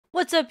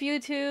What's up,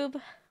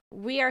 YouTube?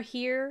 We are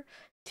here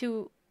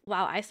to.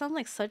 Wow, I sound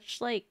like such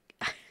like.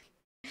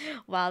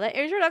 Wow, that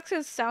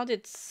introduction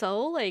sounded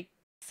so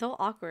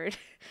awkward.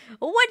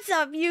 What's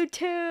up,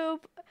 YouTube?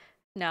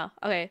 No,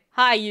 okay.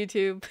 Hi,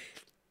 YouTube.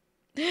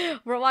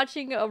 We're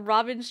watching a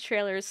Robin's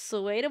trailer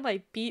sway to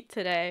my beat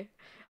today.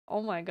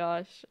 Oh my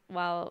gosh.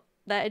 Wow,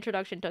 that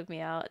introduction took me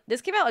out. This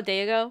came out a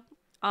day ago.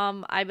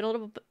 I've been a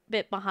little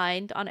bit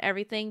behind on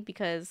everything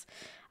because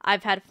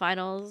I've had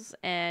finals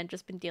and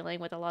just been dealing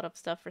with a lot of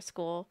stuff for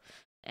school.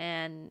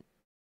 And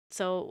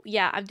so,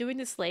 yeah, I'm doing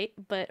this late,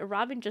 but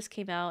Robin just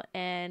came out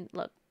and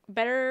look,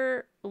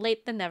 better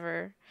late than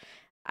never.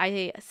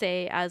 I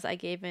say as I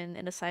gave in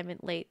an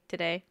assignment late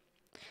today.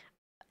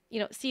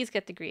 C's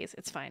get degrees.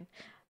 It's fine.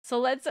 So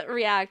let's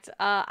react.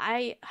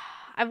 I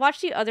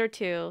watched the other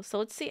two, so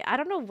let's see. I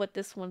don't know what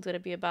this one's gonna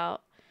be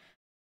about.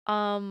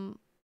 But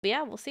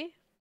yeah, we'll see.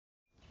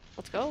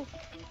 Let's go.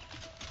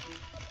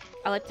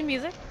 I like the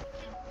music.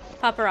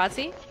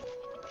 Paparazzi.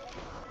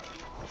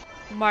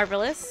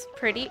 Marvelous.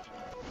 Pretty.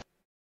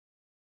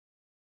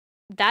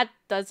 That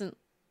doesn't.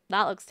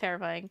 That looks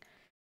terrifying.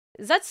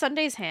 Is that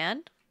Sunday's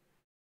hand?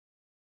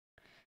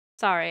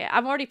 Sorry,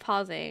 I'm already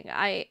pausing.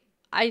 I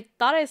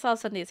thought I saw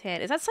Sunday's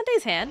hand. Is that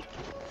Sunday's hand?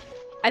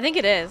 I think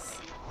it is.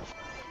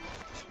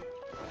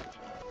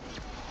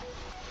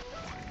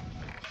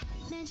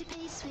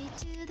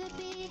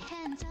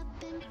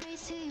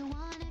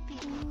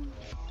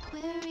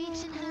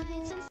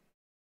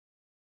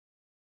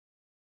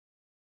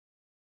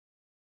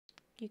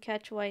 You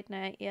catch White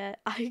Knight yet?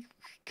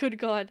 Good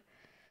God.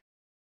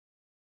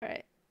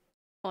 Alright.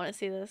 I want to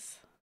see this.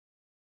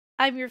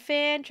 I'm your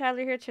fan,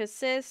 Traveler here to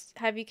assist.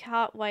 Have you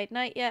caught White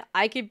Knight yet?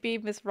 I could be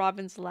Miss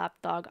Robin's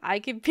lapdog.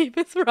 I could be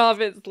Miss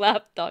Robin's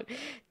lapdog.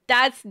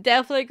 That's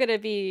definitely gonna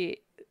be...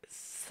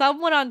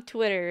 Someone on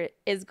Twitter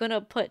is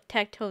gonna put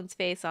Tectone's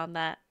face on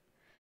that.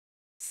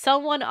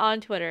 Someone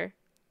on Twitter.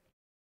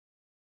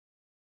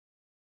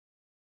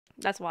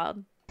 That's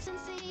wild.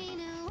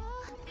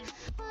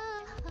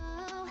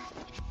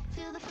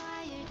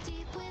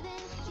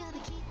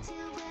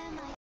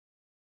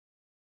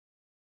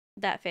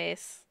 That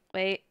face.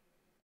 Wait.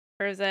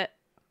 Or is it?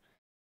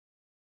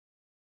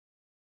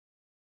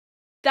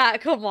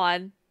 That, come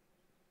on.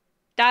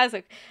 That is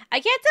like, I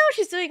can't tell if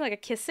she's doing like a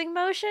kissing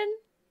motion.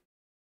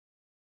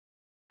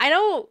 I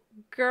know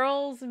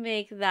girls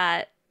make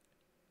that,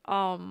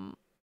 or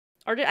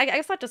I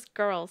guess not just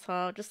girls,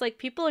 huh? Just like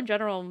people in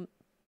general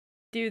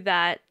do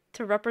that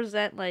to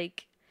represent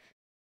like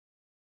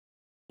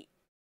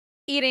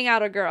eating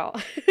out a girl.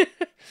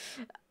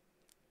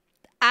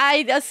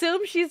 I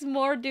assume she's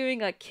more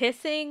doing a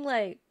kissing,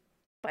 like,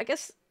 I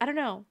guess, I don't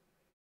know.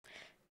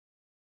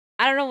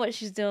 I don't know what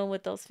she's doing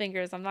with those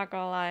fingers, I'm not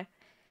gonna lie.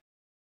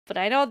 But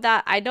I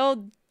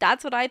know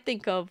that's what I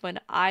think of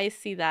when I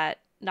see that.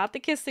 Not the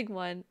kissing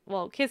one.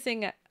 Well,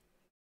 kissing,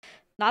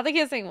 not the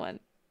kissing one.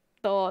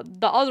 The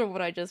other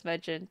one I just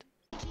mentioned.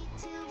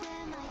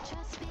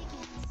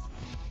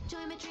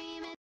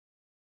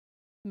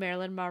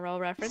 Marilyn Monroe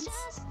reference.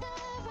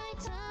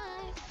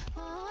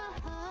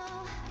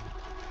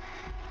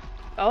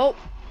 Oh,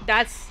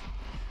 that's...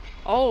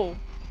 Oh.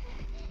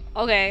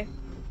 Okay.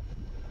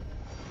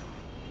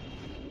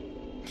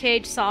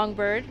 Cage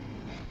Songbird.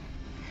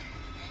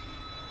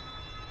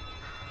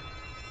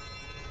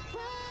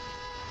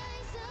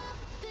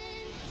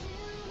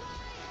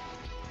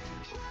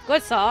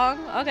 Good song.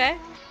 Okay.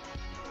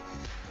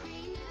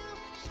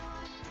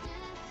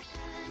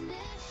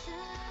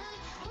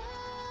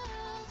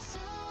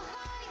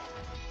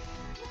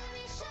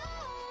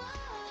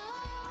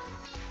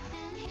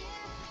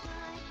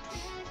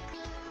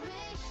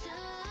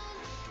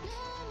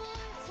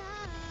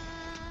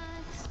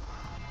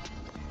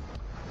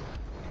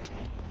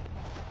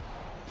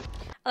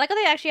 I like how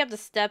they actually have the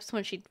steps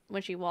when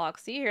she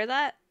walks. Do you hear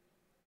that?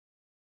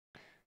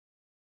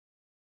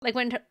 Like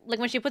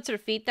when she puts her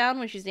feet down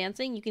when she's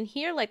dancing, you can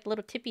hear like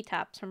little tippy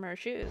taps from her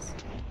shoes.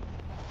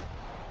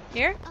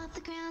 Here?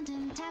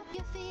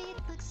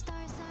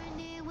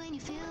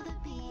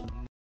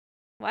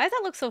 Why does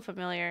that look so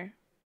familiar?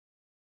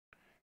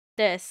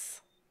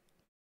 This.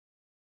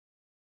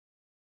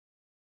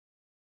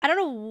 I don't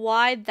know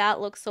why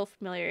that looks so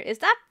familiar. Is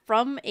that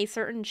from a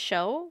certain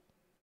show?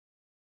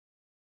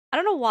 I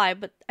don't know why,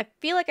 but I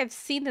feel like I've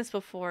seen this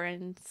before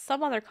in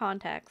some other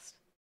context.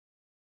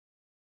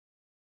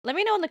 Let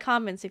me know in the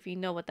comments if you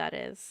know what that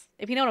is.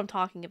 If you know what I'm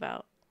talking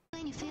about.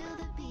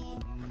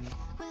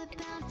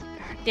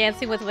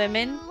 Dancing with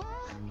Women.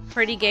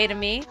 Pretty gay to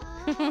me.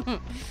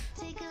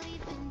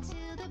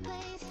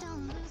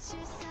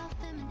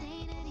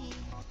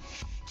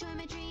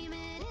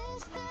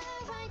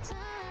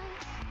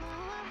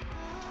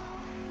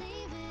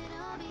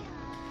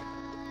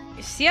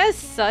 She has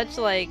such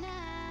like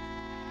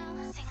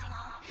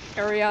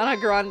Ariana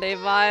Grande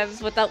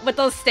vibes with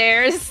those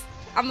stairs.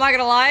 I'm not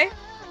gonna lie.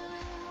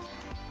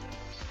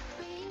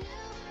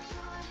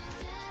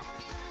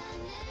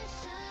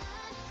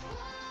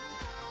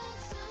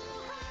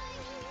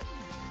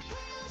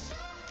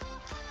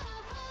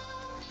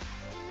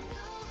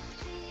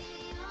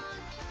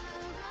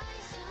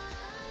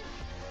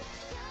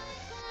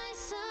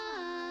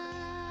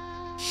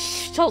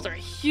 Those are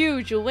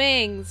huge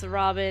wings,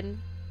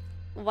 Robin.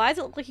 Why does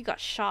it look like you got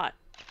shot?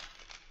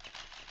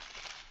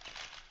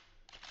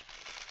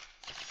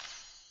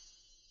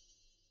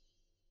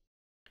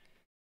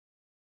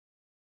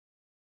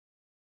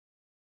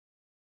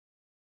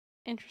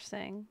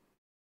 Interesting.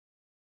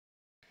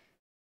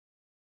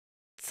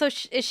 So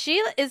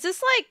is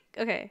this like,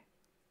 okay.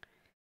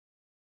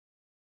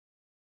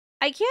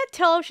 I can't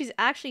tell if she's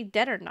actually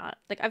dead or not.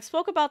 Like, I've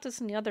spoke about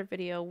this in the other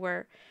video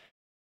where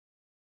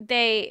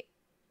they,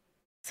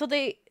 so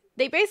they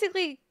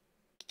basically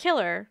kill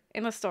her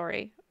in the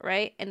story,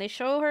 right? And they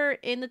show her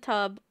in the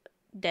tub,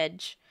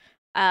 dead,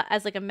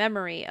 as like a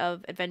memory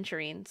of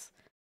adventurings.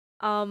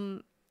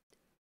 And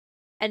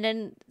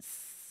then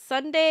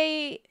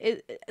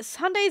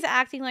Sunday's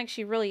acting like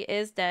she really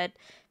is dead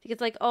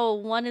because like, oh,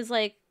 one is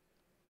like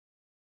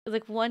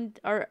one,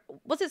 or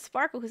was it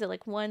Sparkle who said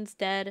like one's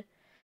dead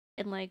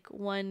and like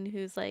one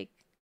who's like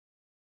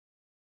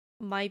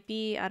might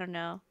be, I don't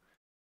know.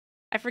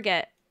 I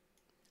forget.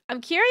 I'm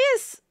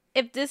curious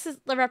if this is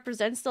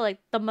represents the like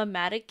the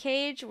mimetic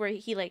cage where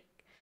he like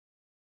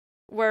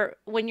where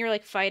when you're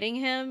like fighting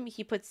him,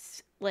 he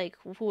puts like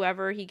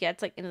whoever he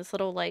gets like in this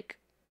little like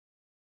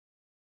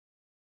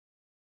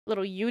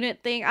little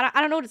unit thing. I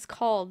don't know what it's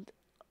called.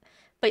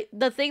 But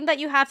the thing that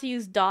you have to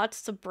use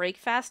dots to break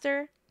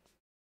faster.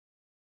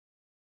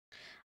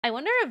 I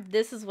wonder if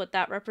this is what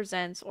that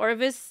represents, or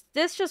if it's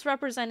this just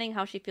representing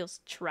how she feels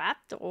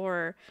trapped,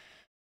 or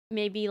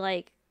maybe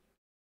like,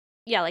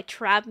 yeah, like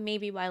trapped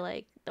maybe by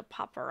like the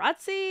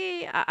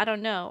paparazzi. I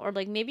don't know, or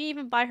like maybe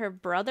even by her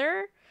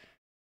brother,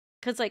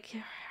 because like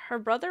her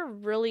brother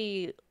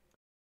really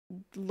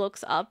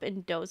looks up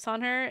and dotes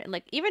on her, and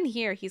like even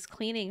here he's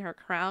cleaning her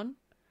crown.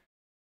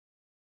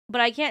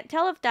 But I can't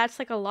tell if that's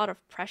like a lot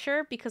of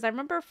pressure because I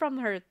remember from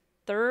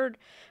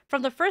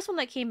the first one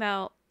that came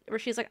out where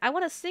she's like, I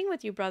want to sing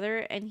with you, brother.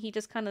 And he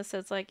just kind of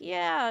says like,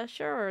 yeah,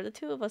 sure, the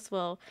two of us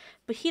will.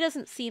 But he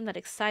doesn't seem that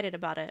excited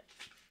about it.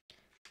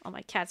 Oh,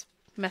 my cat's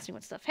messing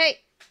with stuff. Hey!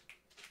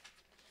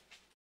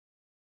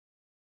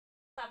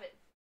 Stop it.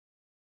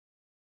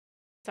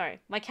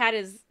 Sorry, my cat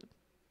is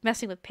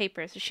messing with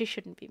paper, so she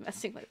shouldn't be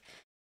messing with.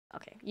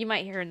 Okay, you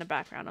might hear her in the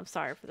background. I'm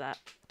sorry for that.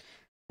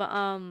 But,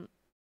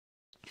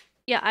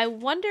 yeah, I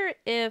wonder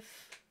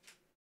if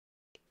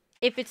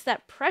it's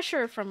that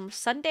pressure from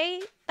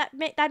Sunday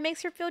that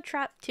makes her feel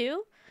trapped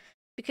too,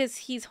 because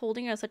he's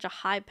holding her on such a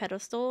high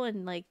pedestal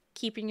and like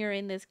keeping her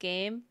in this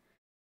game.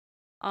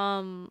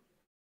 I'm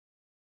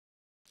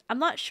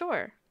not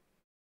sure.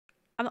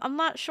 I'm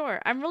not sure.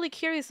 I'm really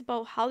curious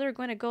about how they're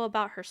going to go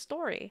about her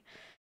story,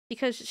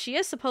 because she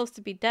is supposed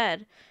to be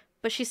dead,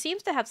 but she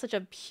seems to have such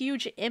a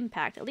huge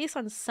impact, at least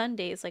on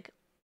Sunday's like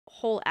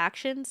whole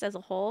actions as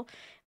a whole.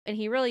 And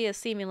he really is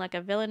seeming like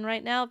a villain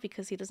right now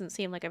because he doesn't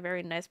seem like a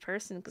very nice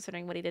person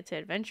considering what he did to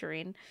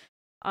Adventuring.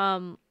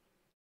 Um,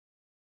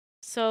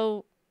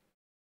 so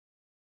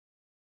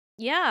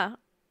yeah,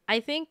 I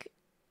think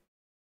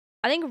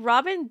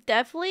Robin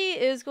definitely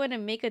is going to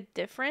make a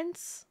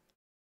difference.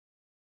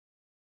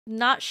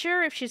 Not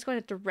sure if she's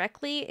going to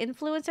directly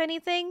influence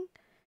anything.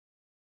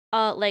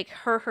 Like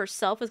her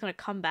herself is going to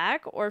come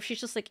back, or if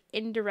she's just like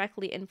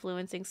indirectly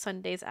influencing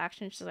Sunday's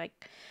actions, just like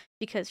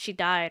because she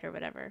died or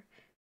whatever.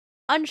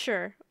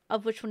 Unsure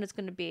of which one it's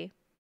going to be.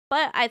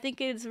 But I think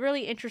it's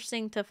really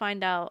interesting to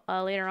find out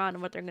later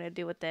on what they're going to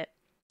do with it.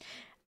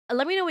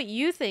 Let me know what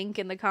you think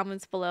in the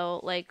comments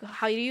below. Like,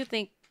 how do you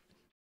think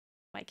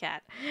my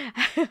cat?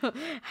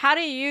 How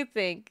do you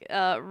think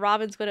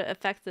Robin's going to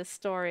affect this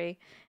story?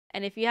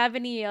 And if you have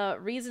any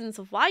reasons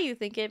of why you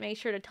think it, make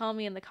sure to tell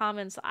me in the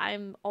comments.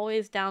 I'm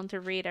always down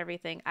to read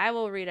everything. I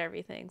will read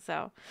everything.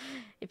 So,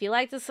 if you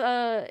like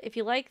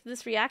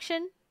this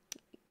reaction,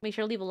 make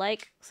sure to leave a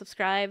like,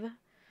 subscribe,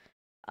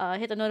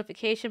 hit the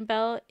notification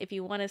bell if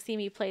you want to see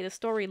me play the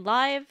story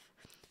live.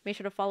 Make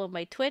sure to follow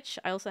my Twitch.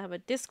 I also have a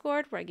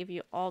Discord where I give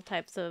you all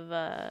types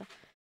of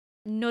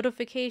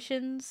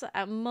notifications,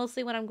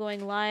 mostly when I'm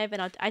going live,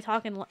 and I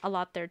talk a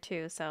lot there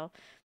too. So,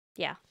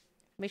 yeah,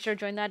 make sure to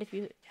join that if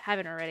you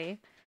haven't already.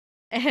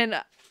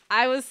 And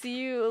I will see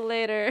you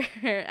later.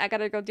 I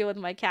gotta go deal with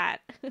my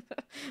cat.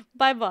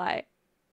 Bye bye.